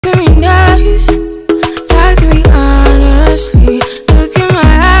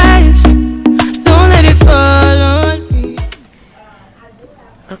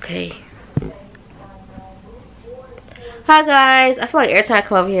Hi guys, I feel like every time I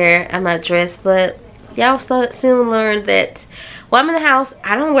come over here I'm not dressed, but y'all soon learn that while I'm in the house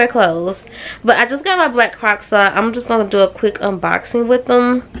I don't wear clothes. But I just got my black Crocs, so I'm just gonna do a quick unboxing with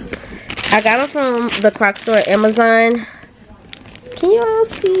them. I got them from the Crocs store at Amazon. Can you all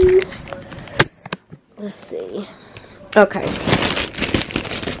see? Let's see. Okay,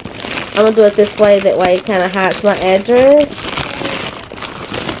 I'm gonna do it this way, that way it kind of hides my address.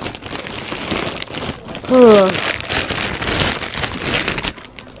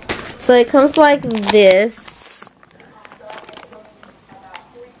 So it comes like this.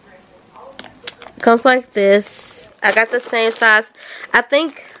 It comes like this. I got the same size. I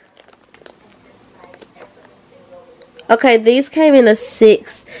think. Okay, these came in a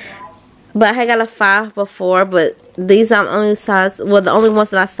 6, but I had got a 5 before. But these are the only size. Well, the only ones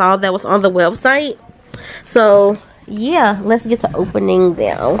that I saw that was on the website. So yeah, let's get to opening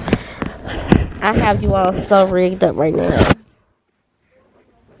them. I have you all so rigged up right now.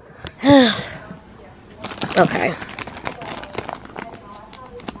 Okay.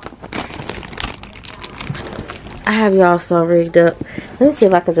 I have y'all so rigged up. Let me see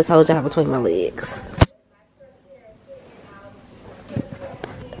if I can just hold y'all between my legs.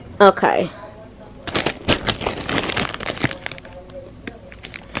 Okay.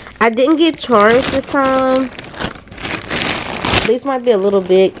 I didn't get charms this time. These might be a little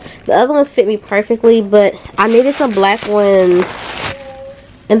big. The other ones fit me perfectly, but I needed some black ones.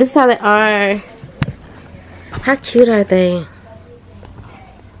 And this is how they are. How cute are they?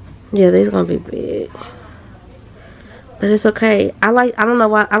 Yeah, these are gonna be big. But it's okay. I don't know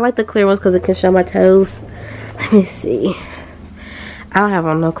why. I like the clear ones because it can show my toes. Let me see. I don't have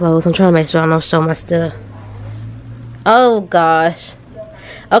on no clothes. I'm trying to make sure I don't show my stuff. Oh gosh.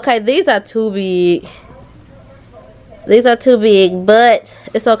 Okay, these are too big. These are too big, but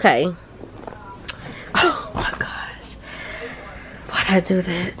it's okay. Oh my gosh. Why'd I do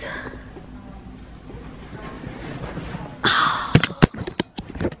that? Oh.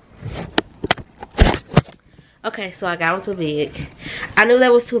 Okay, so I got them too big. I knew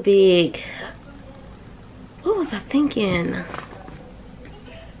that was too big. What was I thinking?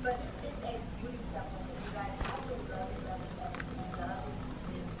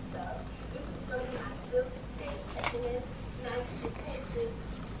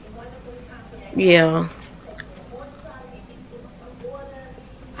 Yeah.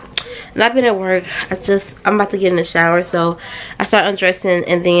 And I've been at work. I'm about to get in the shower, so I start undressing,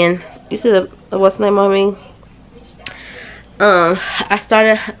 and then you see the what's the name on me? I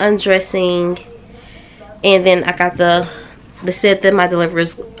started undressing, and then I got they said that my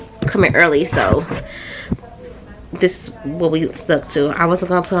delivery's coming early, so this is what we stuck to. I wasn't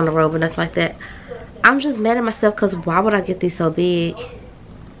gonna put on the robe or nothing like that. I'm just mad at myself because why would I get these so big?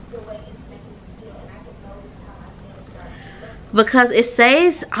 Because it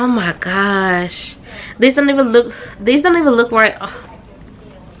says, oh my gosh, these don't even look right.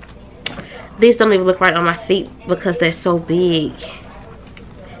 These don't even look right on my feet because they're so big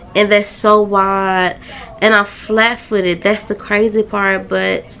and they're so wide, and I'm flat-footed. That's the crazy part.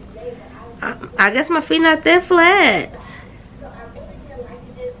 But I guess my feet not that flat,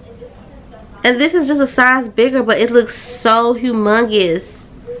 and this is just a size bigger, but it looks so humongous.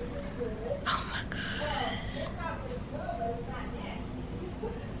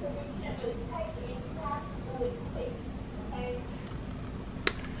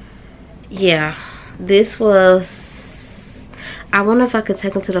 Yeah, this was, I wonder if I could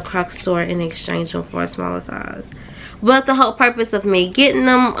take them to the Crocs store and exchange them for a smaller size. But the whole purpose of me getting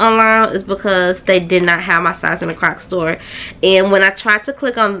them online is because they did not have my size in the Crocs store. And when I tried to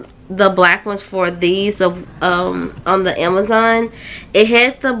click on the black ones for these on the Amazon, it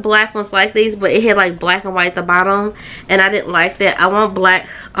had the black ones like these, but it had like black and white at the bottom, and I didn't like that. I want black.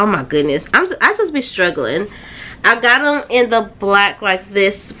 Oh my goodness, I just be struggling. I got them in the black like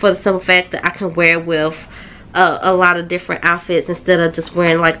this for the simple fact that I can wear with a lot of different outfits instead of just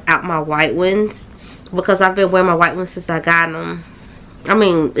wearing like out my white ones, because I've been wearing my white ones since I got them. I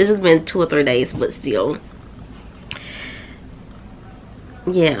mean, it's just been 2 or 3 days, but still.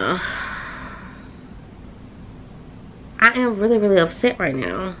 Yeah. I am really, really upset right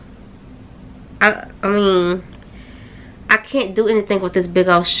now. I mean, I can't do anything with this big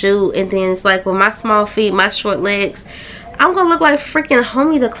old shoe, and then it's like with my small feet, my short legs, I'm gonna look like freaking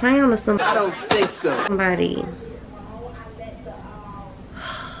Homie the Clown or something. I don't think so. Somebody.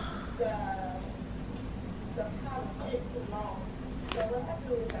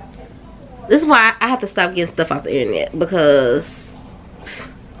 This is why I have to stop getting stuff off the internet, because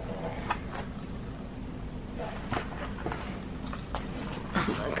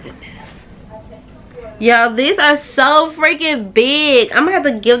oh my goodness. Y'all, these are so freaking big. I'm gonna have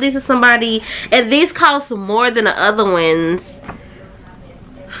to give these to somebody, and these cost more than the other ones.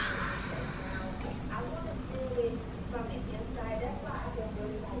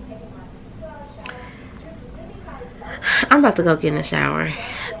 I'm about to go get in the shower.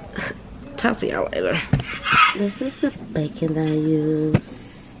 Talk to y'all later. This is the bacon that I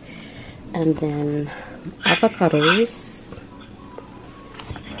use, and then avocados.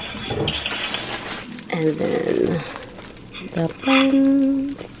 And then the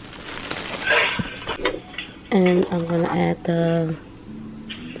buns, and I'm gonna add the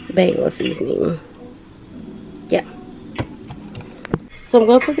bagel seasoning. Yeah. So I'm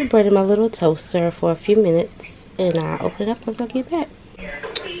gonna put the bread in my little toaster for a few minutes, and I'll open it up once I get back.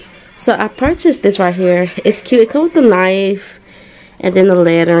 So I purchased this right here. It's cute. It comes with the knife and then the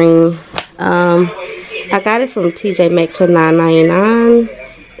lettering. I got it from TJ Maxx for $9.99.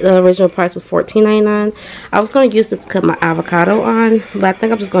 The original price was $14.99. I was going to use this to cut my avocado on, but I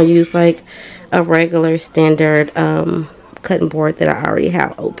think I'm just going to use like a regular standard cutting board that I already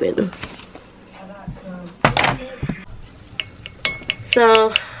have open.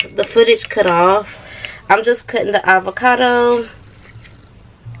 So the footage cut off. I'm just cutting the avocado.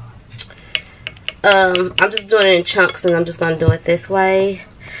 I'm just doing it in chunks, and I'm just going to do it this way.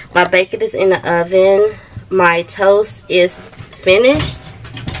 My bacon is in the oven. My toast is finished.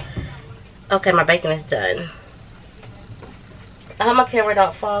 Okay, my bacon is done. I hope my camera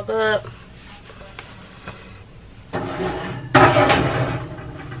don't fog up.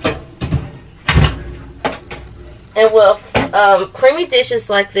 And with creamy dishes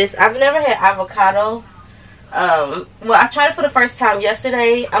like this, I've never had avocado. Well, I tried it for the first time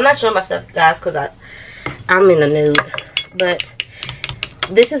yesterday. I'm not showing myself, guys, because I'm in the nude. But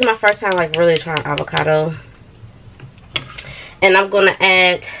this is my first time like really trying avocado. And I'm going to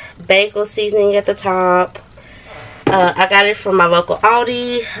add bagel seasoning at the top. I got it from my local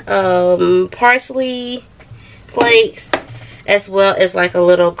Aldi. Parsley flakes, as well as like a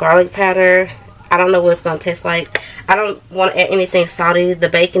little garlic powder. I don't know what it's going to taste like. I don't want to add anything salty. The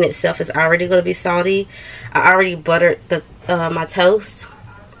bacon itself is already going to be salty. I already buttered the my toast.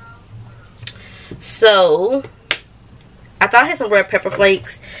 So I thought I had some red pepper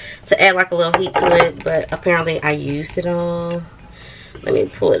flakes to add like a little heat to it, but apparently I used it all. Let me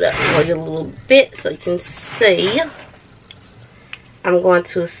pull it up for you a little bit so you can see. I'm going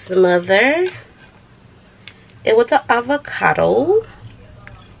to smother it with the avocado.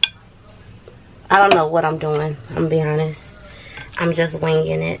 I don't know what I'm doing, I'm gonna be honest. I'm just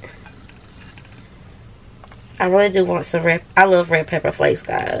winging it. I really do want some red. I love red pepper flakes,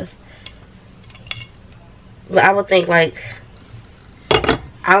 guys. But I would think like, I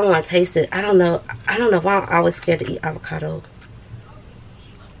don't want to taste it. I don't know why I'm always scared to eat avocado.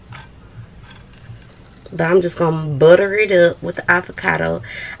 But I'm just going to butter it up with the avocado.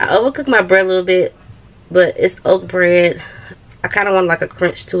 I overcooked my bread a little bit, but it's oat bread. I kind of want like a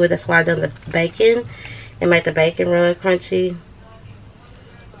crunch to it. That's why I done the bacon and make the bacon really crunchy.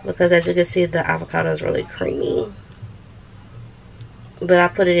 Because as you can see, the avocado is really creamy. But I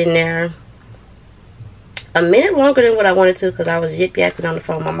put it in there a minute longer than what I wanted to because I was yip-yapping on the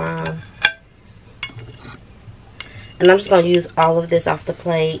phone with my mom. And I'm just going to use all of this off the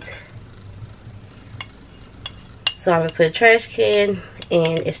plate. So I'm going to put a trash can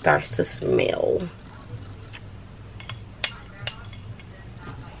and it starts to smell.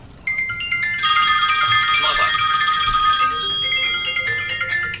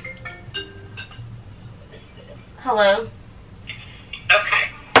 Hello. Okay.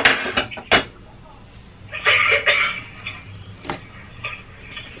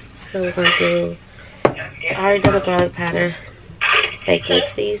 So we're going to do, I already done the garlic powder, bacon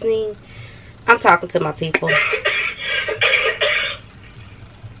seasoning. I'm talking to my people.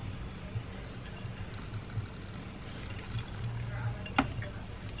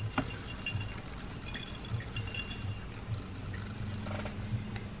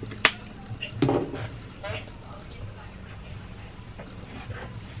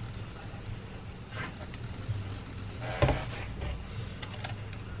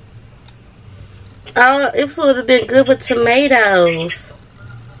 Oh, it would have been good with tomatoes.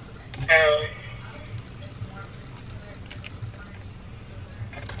 I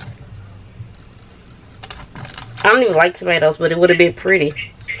don't even like tomatoes, but it would have been pretty.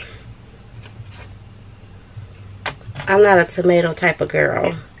 I'm not a tomato type of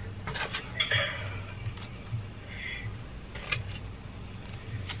girl.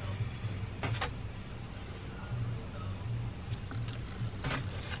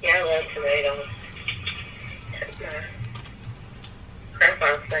 Yeah, I love tomatoes.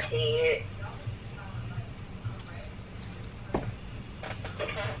 Grandpa's fucking it.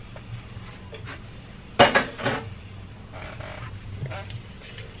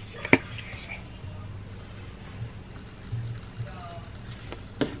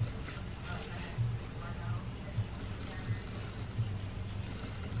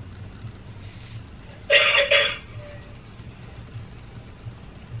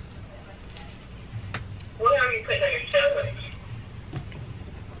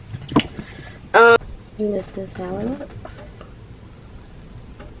 And this is how it looks.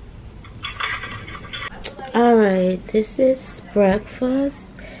 Alright, this is breakfast.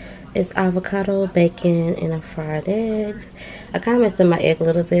 It's avocado, bacon, and a fried egg. I kind of messed up my egg a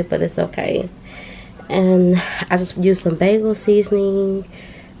little bit, but it's okay. And I just used some bagel seasoning,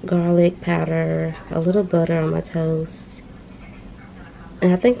 garlic powder, a little butter on my toast.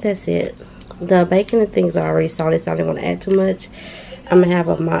 And I think that's it. The bacon and things are already salted, so I didn't want to add too much. I'm going to have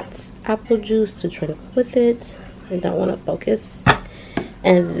a Mott's apple juice to drink with it. I don't want to focus.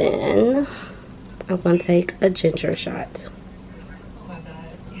 And then I'm going to take a ginger shot.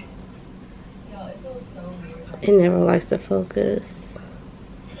 It never likes to focus.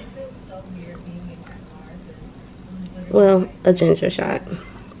 Well, a ginger shot.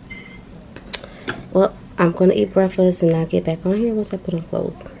 Well, I'm going to eat breakfast and I'll get back on here once I put on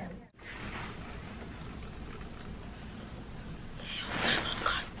clothes.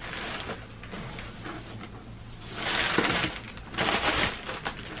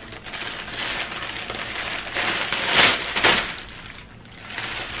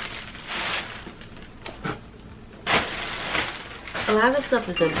 A lot of stuff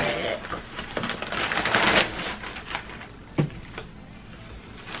is in bags.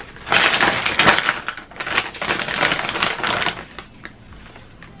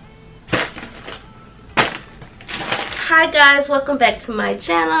 Hi guys, welcome back to my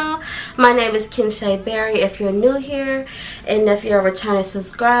channel. My name is Kenshay if you're new here, and if you're a returning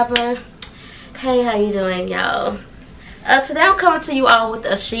subscriber, hey, how you doing, y'all? Today I'm coming to you all with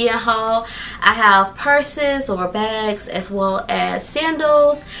a SHEIN haul. I have purses or bags as well as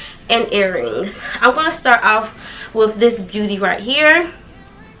sandals and earrings. I'm going to start off with this beauty right here.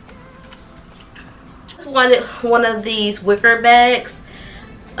 It's one of these wicker bags.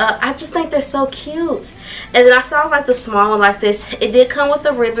 I just think they're so cute. And then I saw like the small one like this. It did come with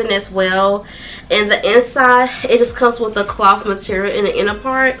a ribbon as well. And the inside, it just comes with a cloth material in the inner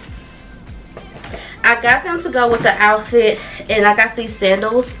part. I got them to go with the outfit, and I got these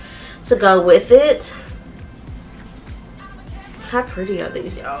sandals to go with it. How pretty are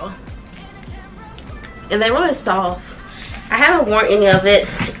these, y'all? And they're really soft. I haven't worn any of it.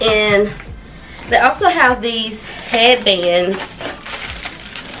 And they also have these headbands.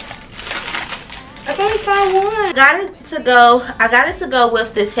 I can't find one. I got it to go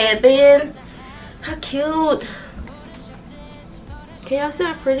with this headband. How cute. Can y'all see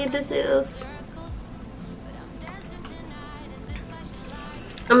how pretty this is?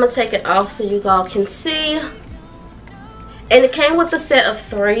 I'm gonna take it off so you all can see. And it came with a set of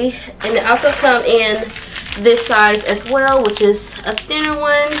 3, and it also come in this size as well, which is a thinner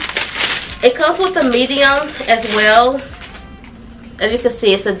one. It comes with a medium as well. As you can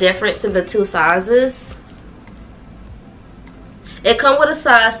see, it's a difference in the 2 sizes. It comes with a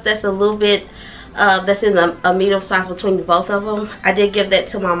size that's a little bit that's in a medium size between both of them. I did give that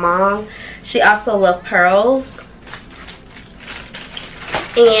to my mom. She also loved pearls.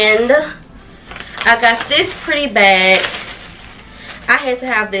 And I got this pretty bag. I had to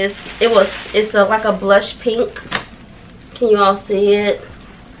have this. It's like a blush pink. Can you all see it?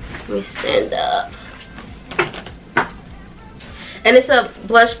 Let me stand up. And it's a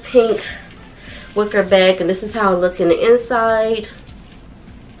blush pink wicker bag, and this is how it looks in the inside.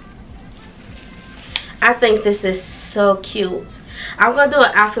 I think this is so cute. I'm gonna do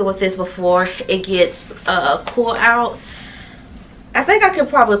an outfit with this before it gets cool out. I think I can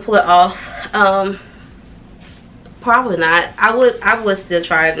probably pull it off. Probably not. I would still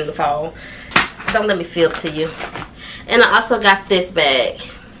try it in the fall. Don't let me feel it to you. And I also got this bag.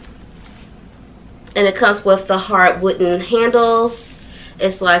 And it comes with the hard wooden handles.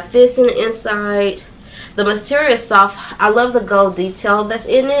 It's like this in the inside. The material is soft. I love the gold detail that's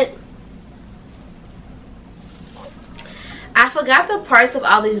in it. I forgot the price of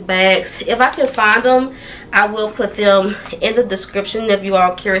all these bags. If I can find them, I will put them in the description if you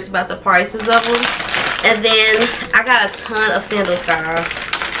all curious about the prices of them. And then I got a ton of sandals, guys.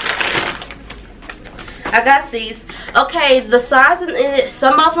 I got these. Okay, the size in it,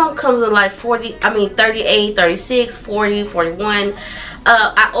 some of them comes in like 38, 36, 40, 41.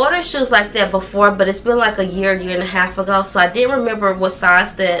 I ordered shoes like that before, but it's been like a year and a half ago, so I didn't remember what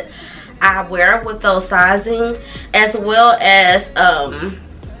size that I wear with those sizing, as well as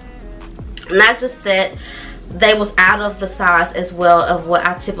not just that, they was out of the size as well of what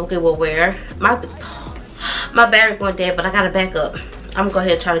I typically will wear. My battery went dead, but I gotta back up. I'm gonna go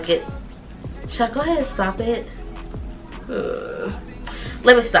ahead and try to get. Should I go ahead and stop it?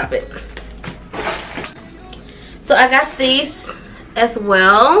 Let me stop it. So I got these as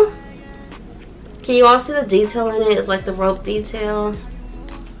well. Can you all see the detail in it? It's like the rope detail.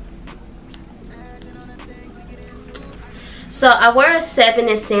 So I wear a 7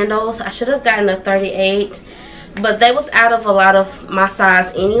 in sandals. I should have gotten a 38, but they was out of a lot of my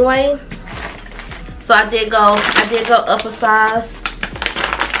size anyway. So I did go up a size.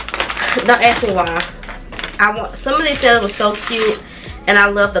 Don't ask me why. Some of these sandals were so cute, and I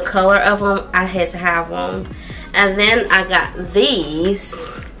love the color of them. I had to have them. And then I got these.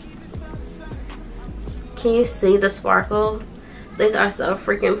 Can you see the sparkle? These are so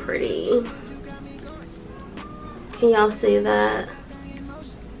freaking pretty. Can y'all see that?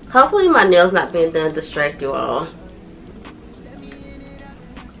 Hopefully my nails not being done distract you all.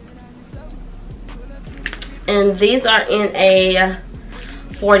 And these are in a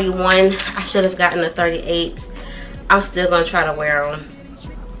 41. I should have gotten a 38. I'm still gonna try to wear them.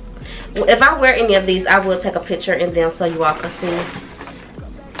 If I wear any of these, I will take a picture in them so you all can see.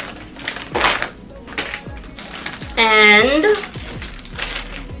 And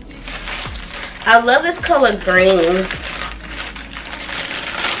I love this color green.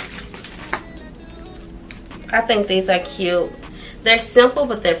 I think these are cute. They're simple,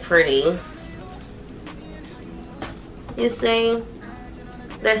 but they're pretty. You see?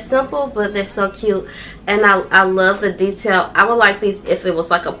 They're simple, but they're so cute. And I love the detail. I would like these if it was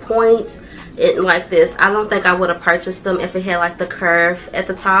like a point like this. I don't think I would have purchased them if it had like the curve at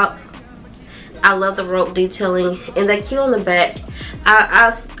the top. I love the rope detailing, and they're cute on the back.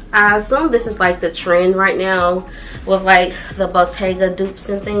 I assume this is like the trend right now with like the Bottega dupes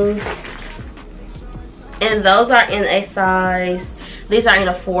and things. And those are in a size, these are in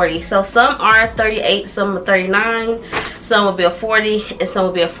a 40. So some are 38, some are 39, some will be a 40, and some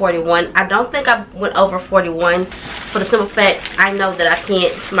will be a 41. I don't think I went over 41 for the simple fact I know that I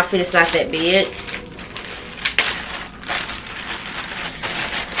can't, my feet is not that big.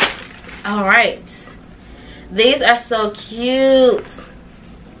 Alright, these are so cute.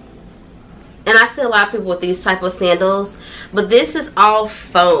 And I see a lot of people with these type of sandals, but this is all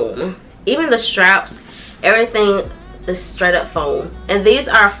foam. Even the straps, everything is straight up foam. And these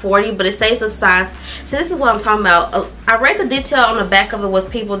are 40, but it says the size. See, this is what I'm talking about. I read the detail on the back of it with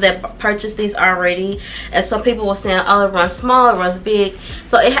people that purchased these already, and some people were saying, oh, it runs small, it runs big.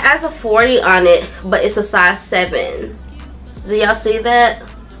 So it has a 40 on it, but it's a size 7. Do y'all see that?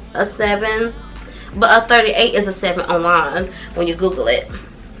 A 7. But a 38 is a 7 online when you Google it.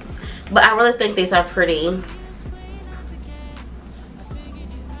 But I really think these are pretty.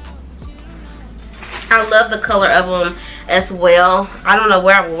 I love the color of them as well. I don't know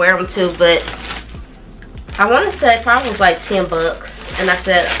where I would wear them to, but I want to say probably was like 10 bucks. And I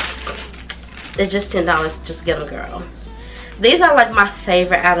said, it's just $10, just get them, girl. These are like my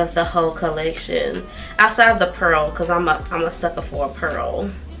favorite out of the whole collection. Outside of the pearl, because I'm a sucker for a pearl.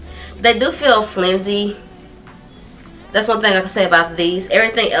 They do feel flimsy. That's one thing I can say about these.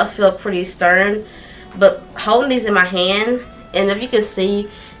 Everything else feels pretty stern, but holding these in my hand, and if you can see,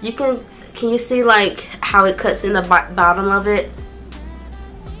 can you see like how it cuts in the bottom of it?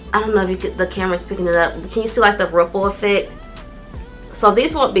 I don't know if the camera's picking it up. Can you see like the ripple effect? So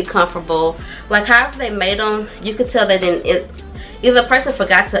these won't be comfortable. Like however they made them, you could tell they didn't. Either the person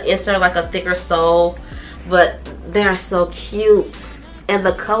forgot to insert like a thicker sole, but they are so cute, and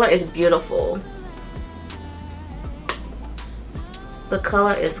the color is beautiful. The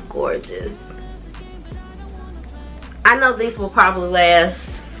color is gorgeous. I know these will probably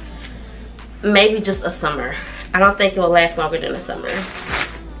last maybe just a summer. I don't think it will last longer than a summer.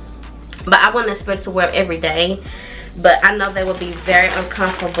 But I wouldn't expect to wear them every day. But I know they will be very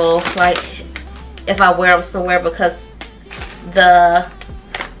uncomfortable, like if I wear them somewhere, because the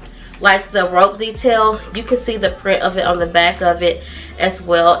rope detail, you can see the print of it on the back of it, as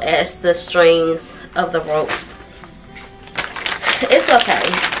well as the strings of the ropes. It's okay.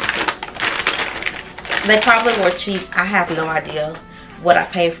 They probably were cheap. I have no idea what I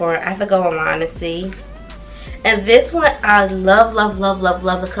paid for it. I have to go online and see. And this one, I love, love, love, love,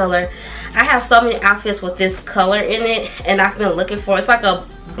 love the color. I have so many outfits with this color in it, and I've been looking for it. It's like a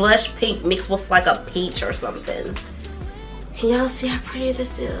blush pink mixed with like a peach or something. Can y'all see how pretty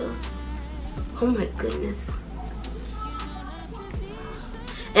this is? Oh my goodness.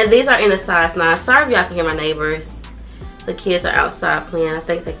 And these are in a size 9. Sorry if y'all can hear my neighbors. The kids are outside playing. I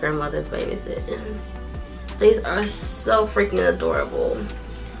think the grandmother's babysitting. These are so freaking adorable.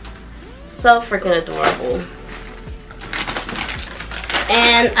 So freaking adorable.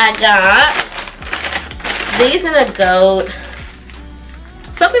 And I got these in a gold.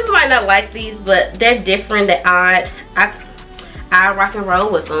 Some people might not like these, but they're different. They're odd. I rock and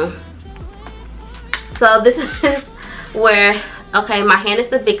roll with them. So this is where, okay, my hand is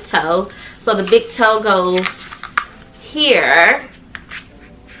the big toe. So the big toe goes here,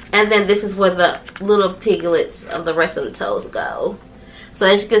 And then this is where the little piglets of the rest of the toes go. So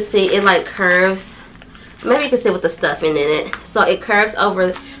as you can see, it like curves. Maybe you can see with the stuffing in it. So it curves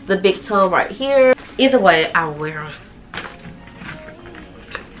over the big toe right here. Either way, I'll wear them.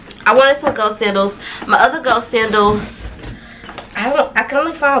 I wanted some ghost sandals. My other ghost sandals, I can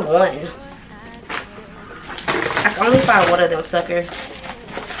only find one. I can only find one of them suckers.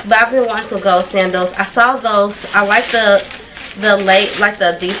 But I've been wanting some ghost sandals. I saw those. I like the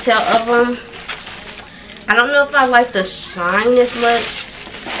the detail of them. I don't know if I like the shine as much,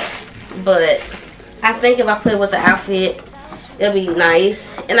 but I think if I put it with the outfit, it'll be nice.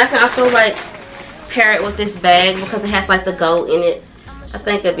 And I can also like pair it with this bag because it has like the gold in it. I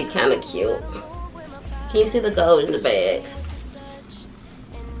think it'd be kind of cute. Can you see the gold in the bag?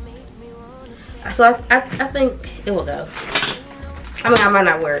 So I think it will go. I mean, I might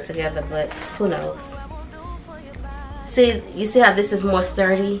not wear it together, but who knows? See, you see how this is more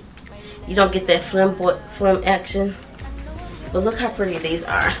sturdy? You don't get that flim action. But look how pretty these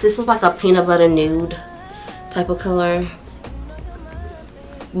are. This is like a peanut butter nude type of color.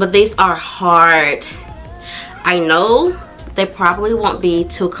 But these are hard. I know they probably won't be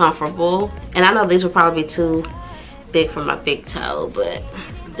too comfortable. And I know these will probably be too big for my big toe, but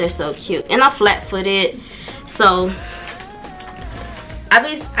they're so cute. And I'm flat-footed, so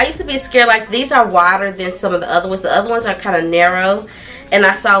I used to be scared. Like, these are wider than some of the other ones. The other ones are kind of narrow. And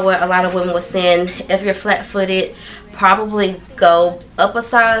I saw what a lot of women were saying, if you're flat-footed, probably go up a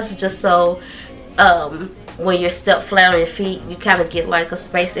size just so when you're step flat on your feet, you kind of get like a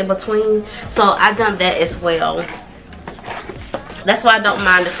space in between. So I've done that as well. That's why I don't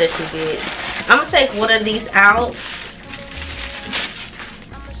mind if they're too big. I'm going to take one of these out.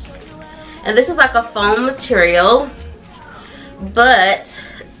 And this is like a foam material. But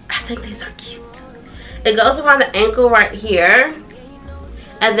I think these are cute. It goes around the ankle right here.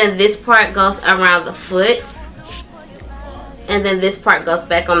 And then this part goes around the foot. And then this part goes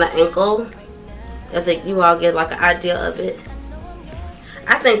back on the ankle. I think you all get like an idea of it.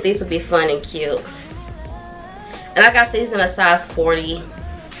 I think these would be fun and cute. And I got these in a size 40.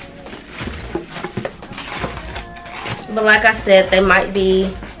 But like I said, they might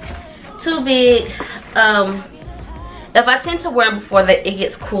be too big. If I tend to wear them before it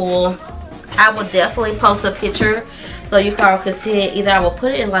gets cool, I will definitely post a picture so you all can see it. Either I will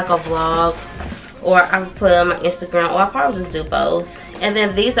put it in like a vlog, or I will put it on my Instagram, or I'll probably just do both. And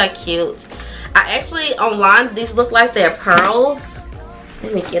then these are cute. I actually, online, these look like they're pearls.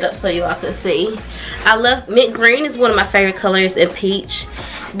 Let me get up so you all can see. I love mint green is one of my favorite colors, and peach.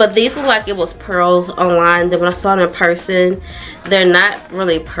 But these look like it was pearls online. Then when I saw them in person, they're not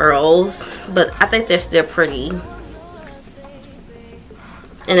really pearls, but I think they're still pretty.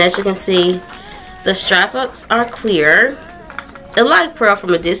 And as you can see, the strap-ups are clear. It looks like pearl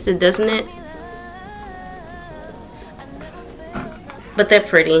from a distance, doesn't it? But they're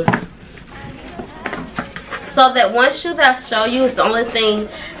pretty. So that one shoe that I show you is the only thing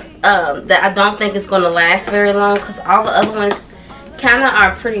that I don't think is going to last very long, because all the other ones kind of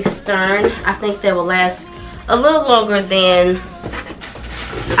are pretty stern. I think they will last a little longer than,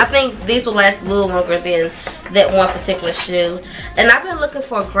 I think these will last a little longer than that one particular shoe. And I've been looking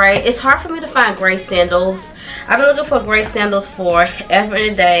for gray. It's hard for me to find gray sandals. I've been looking for gray sandals for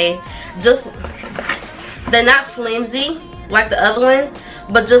every day. Just, they're not flimsy like the other one,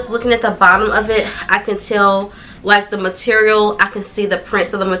 but just looking at the bottom of it, I can tell like the material. I can see the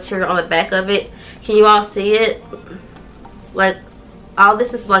prints of the material on the back of it. Can you all see it? Like, all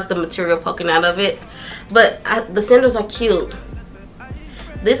this is like the material poking out of it. But the sandals are cute.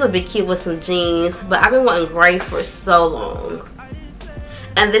 This would be cute with some jeans, but I've been wanting gray for so long.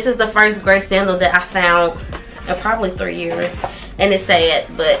 And this is the first gray sandal that I found in probably 3 years. And it's sad,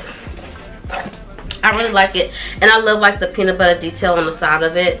 but I really like it. And I love like the peanut butter detail on the side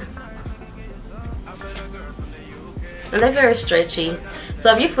of it. And they're very stretchy.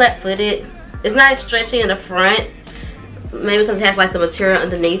 So if you're flat-footed, it's not as stretchy in the front. Maybe because it has like the material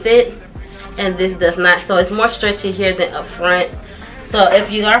underneath it. And this does not. So it's more stretchy here than up front. So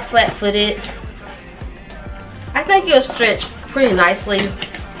if you are flat-footed, I think it'll stretch pretty nicely.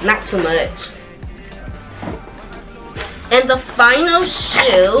 Not too much. And the final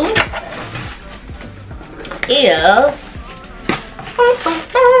shoe is,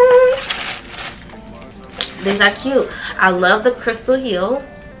 these are cute. I love the crystal heel.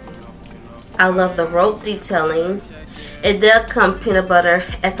 I love the rope detailing. It does come peanut butter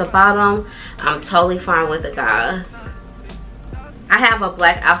at the bottom. I'm totally fine with it, guys. I have a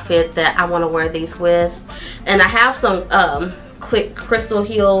black outfit that I want to wear these with. And I have some crystal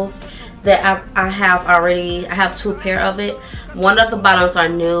heels that I have already. I have 2 pair of it. One of the bottoms are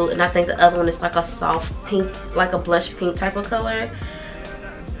new, and I think the other one is like a soft pink, like a blush pink type of color.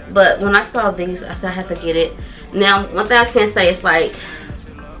 But when I saw these, I said I have to get it. Now, one thing I can say is like,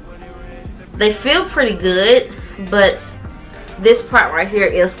 they feel pretty good, but this part right here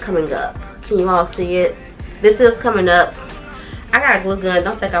is coming up. Can you all see it? This is coming up. I got a glue gun.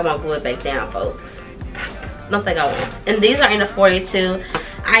 Don't think I want to glue it back down, folks. Don't think I won't. And these are in a 42.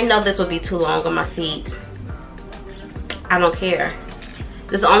 I know this will be too long on my feet. I don't care.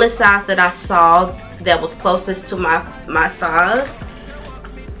 This is the only size that I saw that was closest to my size.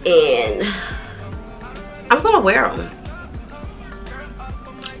 And I'm going to wear them.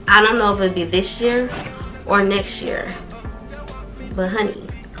 I don't know if it'll be this year or next year. But honey,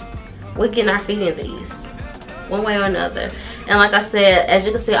 we're getting our feet in these. One way or another. And like I said, as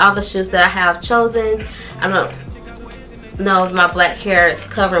you can see, all the shoes that I have chosen, I don't know if my black hair is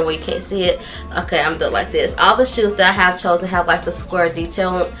covering where you can't see it. Okay, I'm doing like this. All the shoes that I have chosen have like the square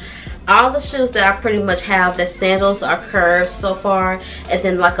detail. All the shoes that I pretty much have, the sandals are curved so far, and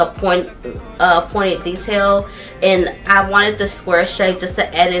then like a pointed detail. And I wanted the square shape just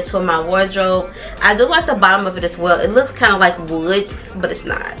to add into my wardrobe. I do like the bottom of it as well. It looks kind of like wood, but it's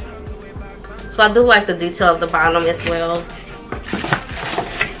not. So I do like the detail of the bottom as well.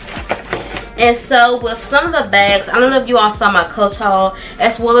 And so with some of the bags, I don't know if you all saw my Coach haul,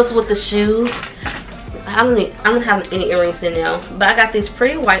 as well as with the shoes. I don't have any earrings in now, but I got these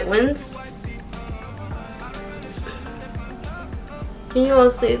pretty white ones. Can you all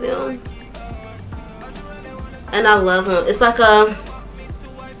see them? And I love them. It's like a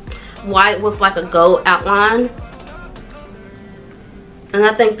white with like a gold outline. And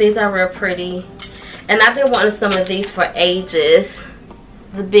I think these are real pretty. And I've been wanting some of these for ages.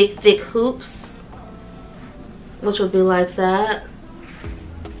 The big thick hoops, which would be like that.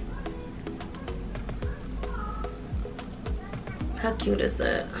 How cute is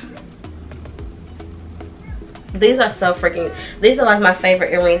that? These are so freaking, these are like my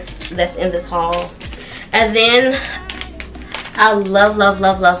favorite earrings that's in this haul. And then I love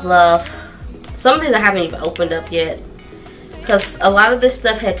some of these I haven't even opened up yet, because a lot of this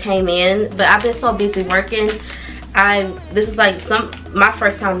stuff had came in, but I've been so busy working. This is like my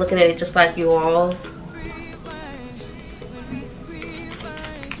first time looking at it, just like you all's.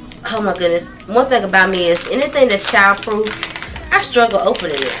 Oh my goodness. One thing about me is anything that's childproof, I struggle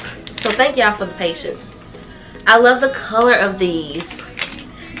opening it. So thank y'all for the patience. I love the color of these.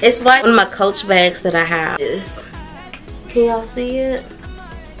 It's like one of my Coach bags that I have. Can y'all see it?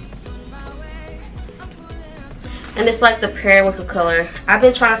 And it's like the periwinkle color. I've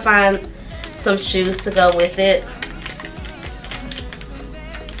been trying to find some shoes to go with it.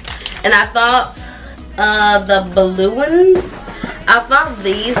 And I thought the blue ones, I thought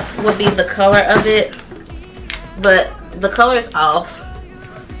these would be the color of it, but the color is off.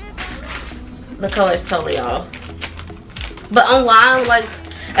 The color is totally off. But online, like,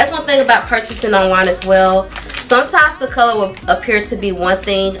 that's one thing about purchasing online as well. Sometimes the color will appear to be one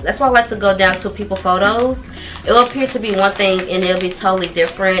thing. That's why I like to go down to people photos. It will appear to be one thing and it'll be totally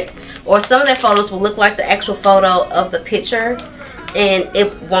different. Or some of their photos will look like the actual photo of the picture, and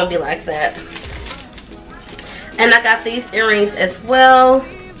it won't be like that. And I got these earrings as well.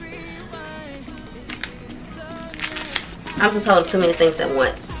 I'm just holding too many things at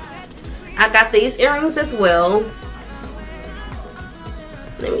once. I got these earrings as well.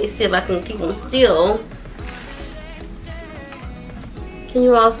 Let me see if I can keep them still. Can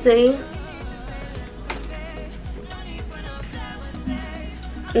you all see?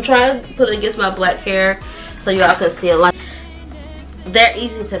 I'm trying to put it against my black hair so y'all can see it. Like, they're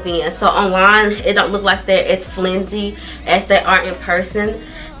easy to be in. So online, it don't look like they're as flimsy as they are in person,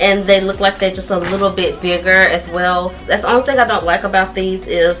 and they look like they're just a little bit bigger as well. That's the only thing I don't like about these,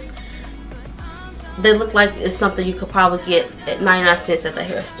 is they look like it's something you could probably get at 99 cents at the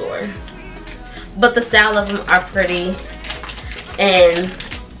hair store. But the style of them are pretty, and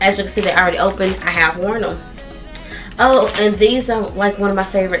as you can see, they already open. I have worn them. Oh, and these are like one of my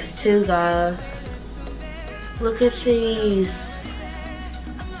favorites too, guys. Look at these.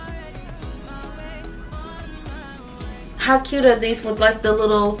 How cute are these with like the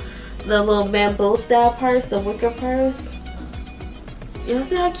little bamboo style purse, the wicker purse? Y'all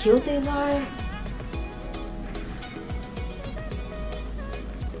see how cute these are?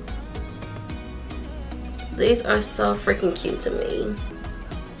 These are so freaking cute to me.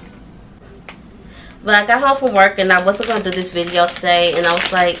 But I got home from work and I wasn't going to do this video today, and I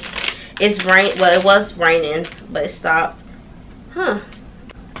was like, it's rain. Well, it was raining, but it stopped. Huh.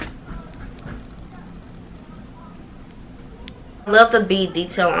 I love the bead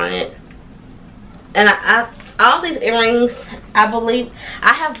detail on it. And all these earrings I believe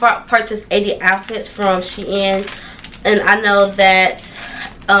I have purchased 80 outfits from SHEIN, and I know that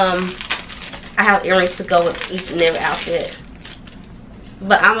I have earrings to go with each and every outfit.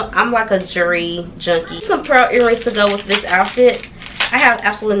 But I'm like a jewelry junkie. Some pearl earrings to go with this outfit. I have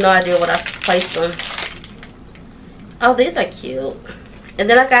absolutely no idea what I've placed them. Oh, these are cute. And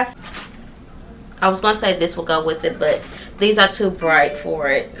then I was gonna say this will go with it, but these are too bright for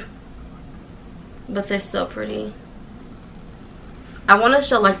it. But they're so pretty. I want to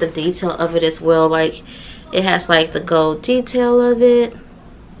show like the detail of it as well. Like it has like the gold detail of it.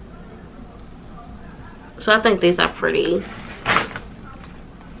 So I think these are pretty.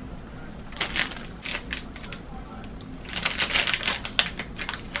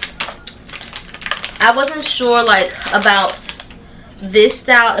 I wasn't sure like about this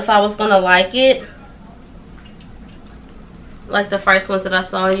style, if I was gonna like it, like the first ones that I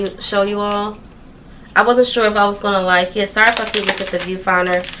show you all. I wasn't sure if I was gonna like it. Sorry if I keep looking at the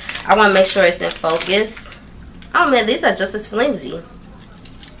viewfinder. I want to make sure it's in focus. Oh man, these are just as flimsy.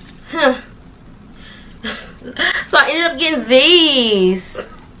 Huh. So I ended up getting these.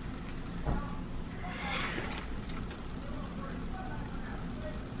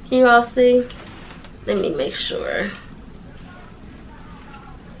 Can you all see? Let me make sure.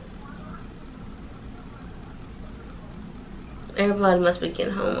 Everybody must be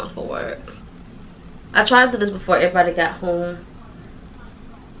getting home off of work. I tried to do this before everybody got home.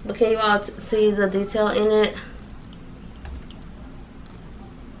 But can you all see the detail in it?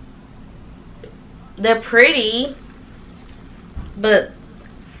 They're pretty. But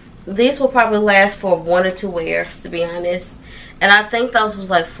these will probably last for 1 or 2 wears, to be honest. And I think those was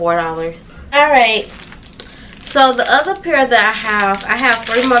like $4. Alright, so the other pair that I have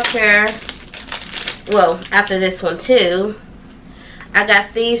 3 more pair. Well, after this one too. I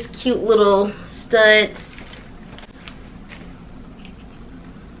got these cute little studs.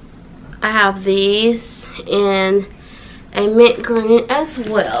 I have these in a mint green as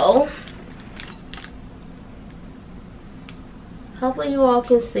well. Hopefully you all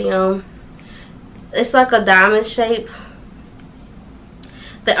can see them. It's like a diamond shape.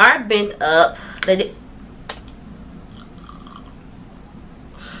 They are bent up.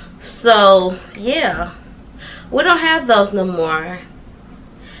 So yeah, we don't have those no more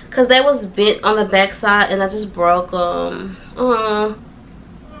because they was bent on the back side and I just broke them.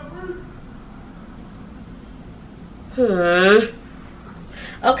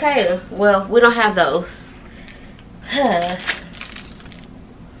 Okay, well, we don't have those.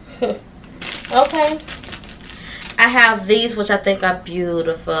 Okay. I have these, which I think are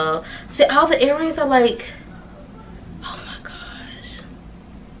beautiful. See, all the earrings are like, oh my gosh.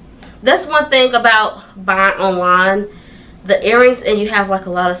 That's one thing about buying online. The earrings, and you have like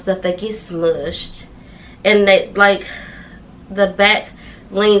a lot of stuff that gets smushed. And they, like, the back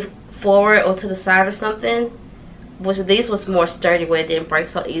lean forward or to the side or something. Which these was more sturdy where it didn't break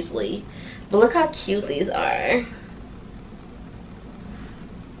so easily. But look how cute these are.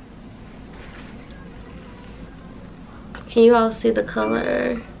 Can you all see the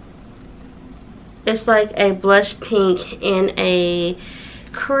color? It's like a blush pink and a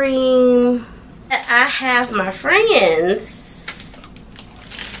cream. I have my friends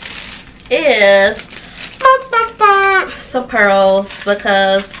is some pearls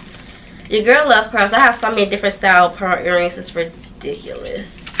because your girl loves pearls. I have so many different style pearl earrings. It's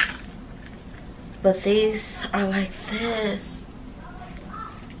ridiculous. But these are like this.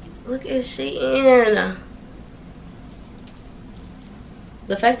 Look at SHEIN.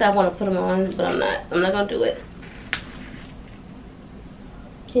 The fact that I want to put them on, but I'm not gonna do it.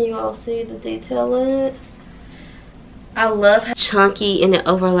 Can you all see the detail in it? I love how chunky and it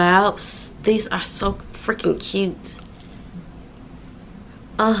overlaps. These are so freaking cute.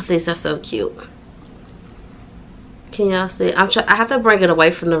 Oh, these are so cute. Can y'all see? I have to bring it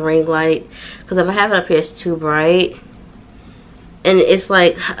away from the ring light because if I have it up here, it's too bright. And it's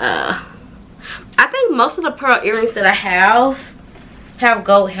like, I think most of the pearl earrings that I have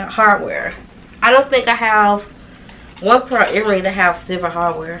gold hardware. I don't think I have one pearl earring that have silver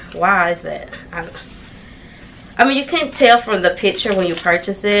hardware. Why is that? I mean, you can't tell from the picture when you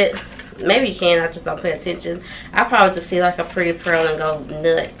purchase it. Maybe you can, I just don't pay attention. I probably just see like a pretty pearl and go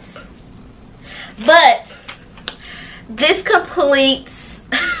nuts. But this completes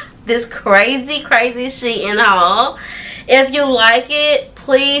this crazy SHEIN haul. If you like it,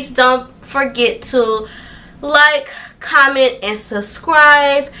 please don't forget to like, comment, and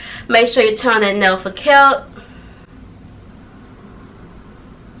subscribe. Make sure you turn on that notification.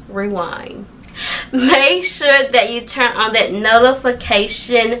 Rewind. Make sure that you turn on that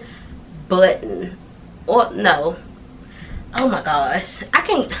notification button. Or no, Oh my gosh. I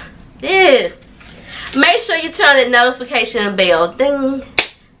can't. Dude. Make sure you turn the notification bell. Ding.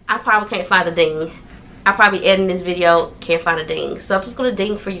 I probably can't find a ding. I probably editing this video, can't find a ding. So I'm just gonna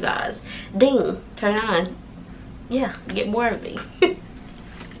ding for you guys. Ding. Turn it on. Yeah, get more of me.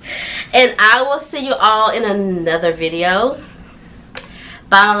 And I will see you all in another video.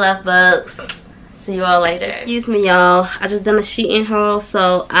 Bye, my love bugs. See you all later. Excuse me, y'all. I just done a SHEIN haul,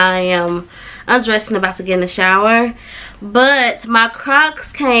 so I am undressed and about to get in the shower. But my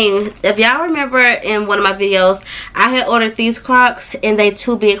Crocs came. If y'all remember in one of my videos, I had ordered these Crocs and they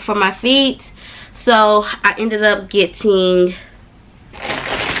too big for my feet. So I ended up getting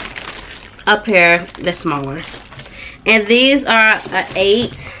a pair that's smaller. And these are an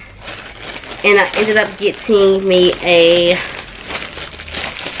 8. And I ended up getting me a 5.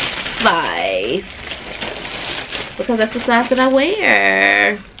 Because that's the size that I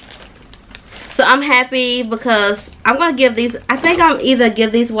wear. So I'm happy because I'm going to give these. I think I'll either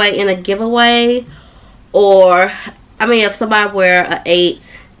give these away in a giveaway. Or, I mean, if somebody wear an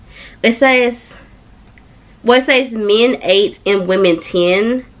 8. They say it's. Well, it says men 8 and women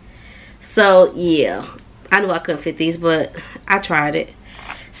 10. So, yeah. I knew I couldn't fit these, but I tried it.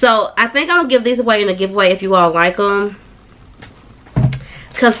 So, I think I'm going to give these away in a giveaway if you all like them.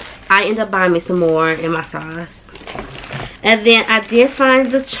 Because I end up buying me some more in my size. And then I did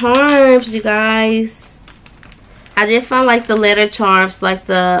find the charms, you guys. I did find like the letter charms, like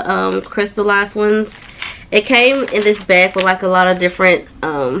the crystallized ones. It came in this bag with like a lot of different,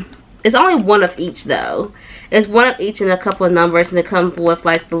 it's only one of each though. It's one of each and a couple of numbers, and it comes with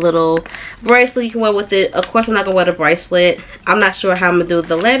like the little bracelet you can wear with it. Of course, I'm not gonna wear the bracelet. I'm not sure how I'm gonna do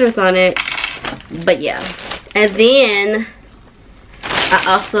the letters on it, but yeah. And then I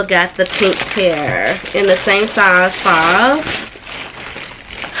also got the pink pair in the same size, 5.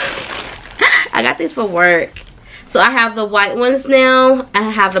 I got these for work. So I have the white ones now.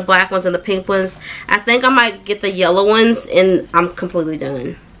 I have the black ones and the pink ones. I think I might get the yellow ones and I'm completely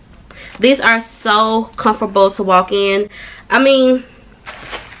done. These are so comfortable to walk in. I mean,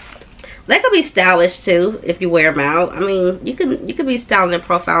 they could be stylish too if you wear them out. I mean, you could be styling and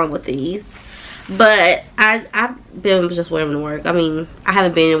profiling with these. But I've been just wearing them to work. I mean, I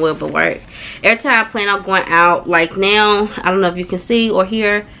haven't been anywhere but work. Every time I plan on going out, like now, I don't know if you can see or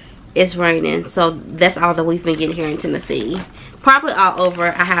hear, it's raining. So that's all that we've been getting here in Tennessee. Probably all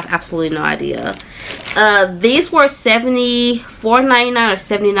over. I have absolutely no idea. These were $74.99 or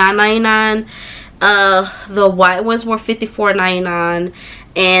 $79.99. The white ones were $54.99,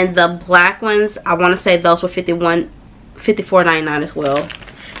 and the black ones, I want to say those were $54.99 as well.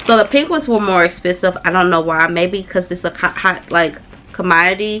 So the pink ones were more expensive. I don't know why. Maybe because this is a hot like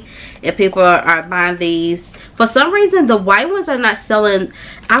commodity and people are buying these. For some reason, the white ones are not selling.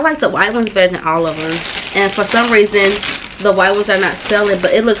 I like the white ones better than all of them, and for some reason the white ones are not selling.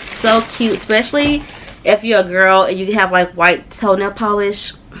 But it looks so cute, especially if you're a girl and you have like white toenail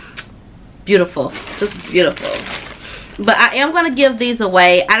polish. Beautiful, just beautiful. But I am going to give these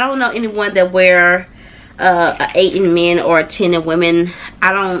away. I don't know anyone that wear a 8 in men or a 10 in women.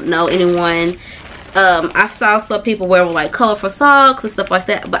 I don't know anyone. I saw some people wear like colorful socks and stuff like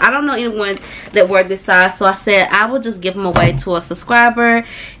that, but I don't know anyone that wear this size. So I said I will just give them away to a subscriber.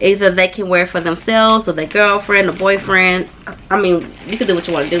 Either they can wear it for themselves or their girlfriend or boyfriend. I mean, you can do what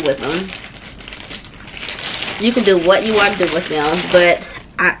you want to do with them. You can do what you want to do with them, but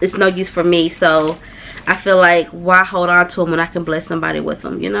it's no use for me. So I feel like, why hold on to them when I can bless somebody with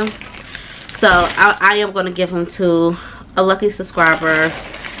them, you know? So I am going to give them to a lucky subscriber.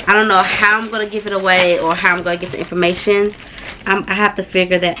 I don't know how I'm going to give it away or how I'm going to get the information. I have to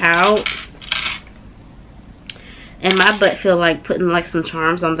figure that out. And my butt feel like putting like some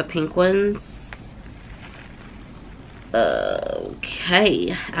charms on the pink ones.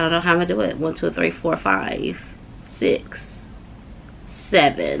 Okay. I don't know how I'm going to do it. 1, 2, 3, 4, 5, 6,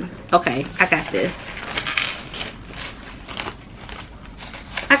 7. Okay. I got this.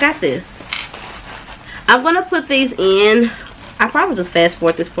 I got this. I'm going to put these in. I probably just fast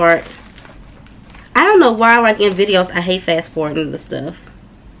forward this part. I don't know why, like in videos, I hate fast forwarding the stuff.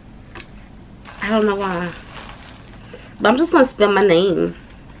 I don't know why. But I'm just going to spell my name.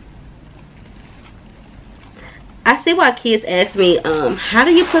 I see why kids ask me, how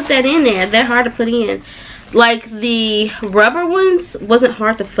do you put that in there? They're hard to put in. Like the rubber ones wasn't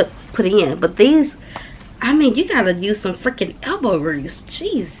hard to put in. But these, I mean, you got to use some freaking elbow grease.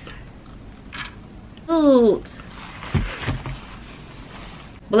 Jeez. Cute.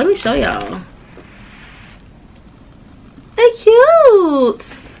 But let me show y'all. They're cute.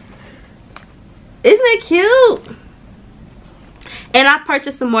 Isn't it cute? And I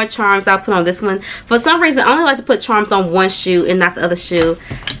purchased some more charms. I'll put on this one. For some reason, I only like to put charms on one shoe and not the other shoe.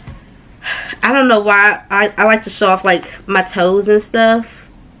 I don't know why. I like to show off like my toes and stuff.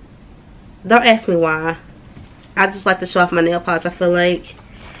 Don't ask me why. I just like to show off my nail polish. I feel like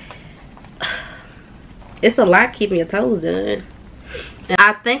it's a lot keeping your toes done. And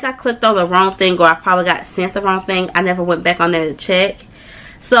I think I clicked on the wrong thing, or I probably got sent the wrong thing. I never went back on there to check.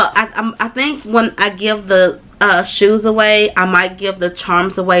 So I think when I give the shoes away, I might give the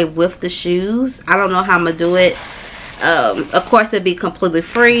charms away with the shoes. I don't know how I'm gonna do it. Of course, it'd be completely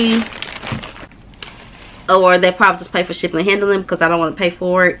free, or they probably just pay for shipping and handling because I don't want to pay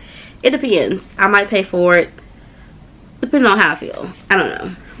for it. It depends. I might pay for it depending on how I feel. I don't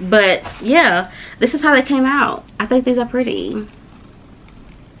know. But yeah, this is how they came out. I think these are pretty.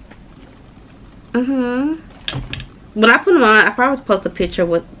 When I put them on, I probably post a picture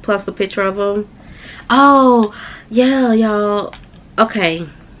of them. Oh yeah, y'all. Okay,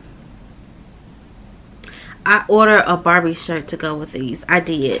 I ordered a Barbie shirt to go with these. I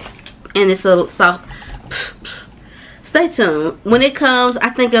did, and it's a soft. Stay tuned. When it comes, I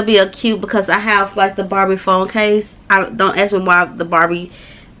think it'll be a cute, because I have like the Barbie phone case. Don't ask me why the Barbie.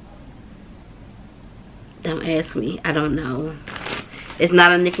 Don't ask me. I don't know. It's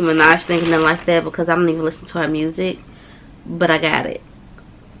not a Nicki Minaj thing, nothing like that, because I don't even listen to her music. But I got it.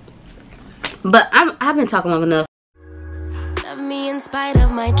 But I've been talking long enough. Love me in spite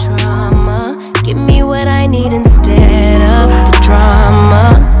of my trauma. Give me what I need instead of